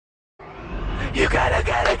You gotta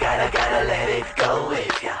let it go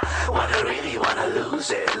if ya really wanna lose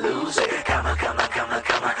it. Come on,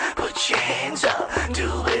 put your hands up, do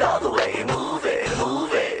it all the way, move it.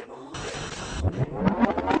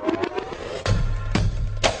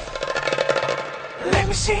 Let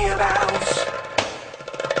me see you bounce.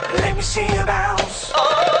 Let me see you bounce.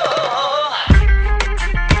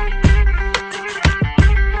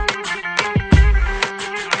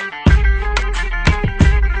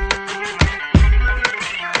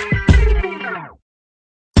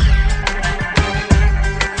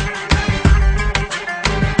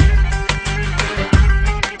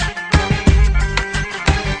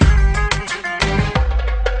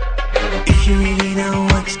 If you really know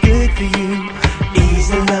what's good for you, ease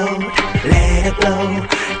the load, let it blow.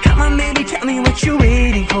 Come on, baby, tell me what you're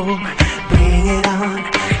waiting for. Bring it on,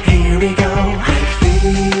 here we go. Break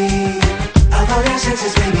free of all your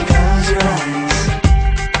senses, baby, close your eyes.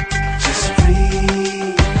 Just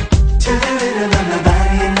free to the rhythm of my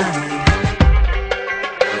body and mind.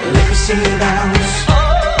 Let me see you bounce.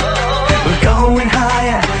 We're going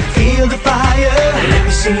higher, feel the fire. Let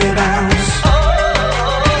me see you bounce.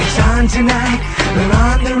 It's on tonight, we're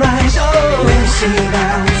on the rise. Oh, let me see you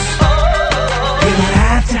bounce. You don't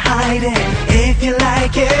have to hide it if you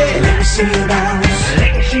like it. Let me see you bounce.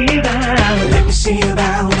 Let me see you bounce. Let me see you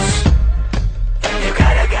bounce. You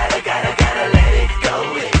gotta let it go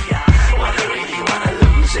if ya really wanna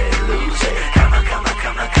lose it. Come on,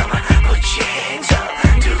 put your hands up,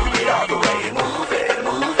 do it all the way, move it.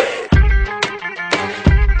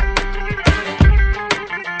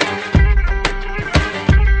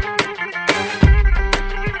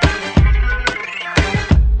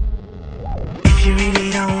 If you really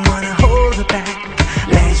don't wanna hold it back,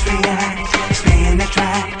 let's react, spin the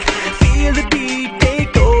track. Feel the beat,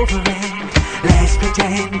 take over and let's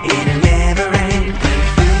pretend it'll never end. Break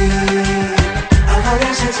free of all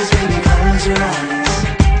your senses, baby, close your eyes.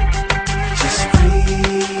 Just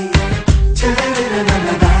free to the rhythm of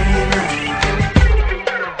my body and mind.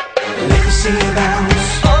 Let me see you bounce.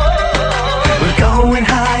 We're going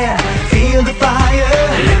higher, feel the fire.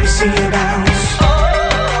 Let me see you bounce.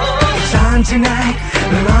 It's on tonight,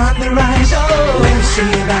 we're on the rise. Oh, let me see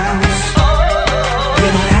you bounce. You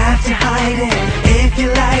don't have to hide it if you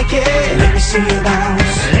like it. Let me see you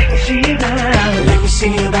bounce. Let me see you bounce. Let me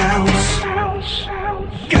see you bounce.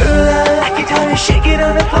 Girl, I like it how you shake it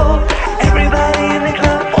on the floor. Everybody in the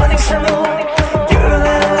club wanting some more. Girl,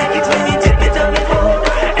 I like it when you dip it on the floor.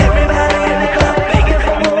 Everybody in the club begging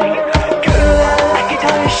for more. Girl, I like it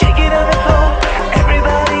how you shake it on the floor.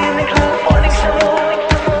 Everybody in the club wanting some more.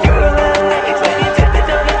 Girl, I like it when you dip it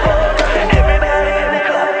on the floor. Everybody in the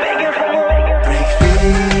club begging for more. Break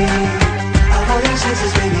free of all your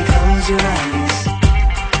senses, baby, close your eyes.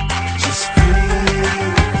 Just free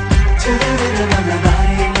to the rhythm of my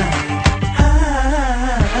body and mind.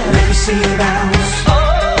 Let me see you bounce.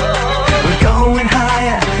 We're going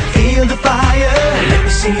higher, feel the fire. Let me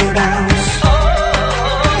see you bounce.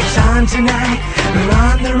 It's on tonight, we're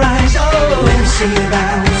on the rise. Oh, let me see you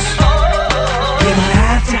bounce. You don't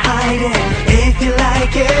have to hide it if you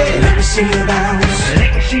like it. Let me see you bounce.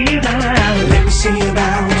 Let me see you bounce. Let me see you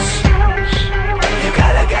bounce. You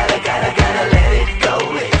gotta let it go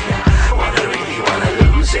if ya really wanna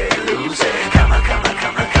lose it. Come on,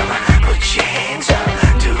 put your hands up,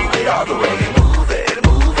 do it all the way, move it.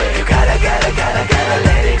 You gotta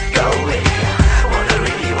let it go if ya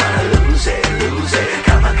really wanna lose it.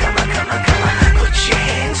 Come on, put your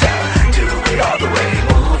hands up, do it all the way,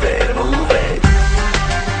 move it.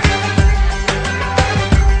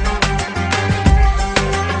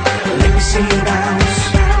 Let me see you bounce.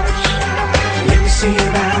 Let me see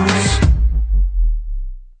you bounce.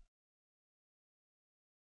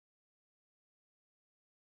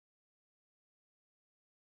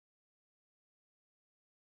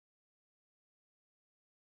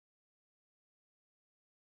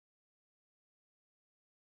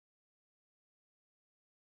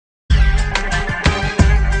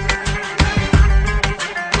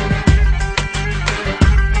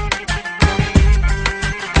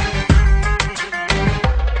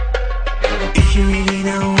 If you really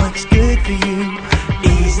know what's good for you,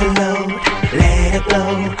 ease the load, let it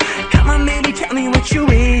blow. Come on, baby, tell me what you're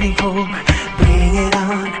waiting for. Bring it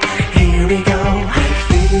on, here we go. Break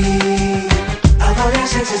free of all your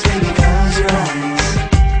senses, baby, close your eyes.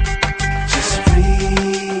 Just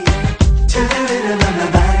free to the rhythm of my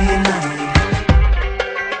body and mind.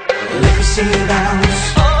 Let me see you bounce.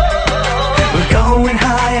 We're going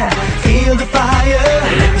higher, feel the fire.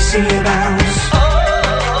 Let me see you bounce.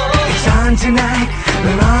 It's on tonight,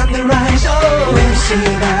 we're on the rise. Oh, let me see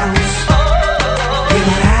you bounce. You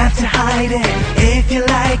don't have to hide it. If you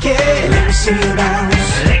like it, let me see you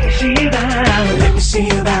bounce. Let me see you bounce. Let me see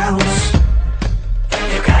you bounce.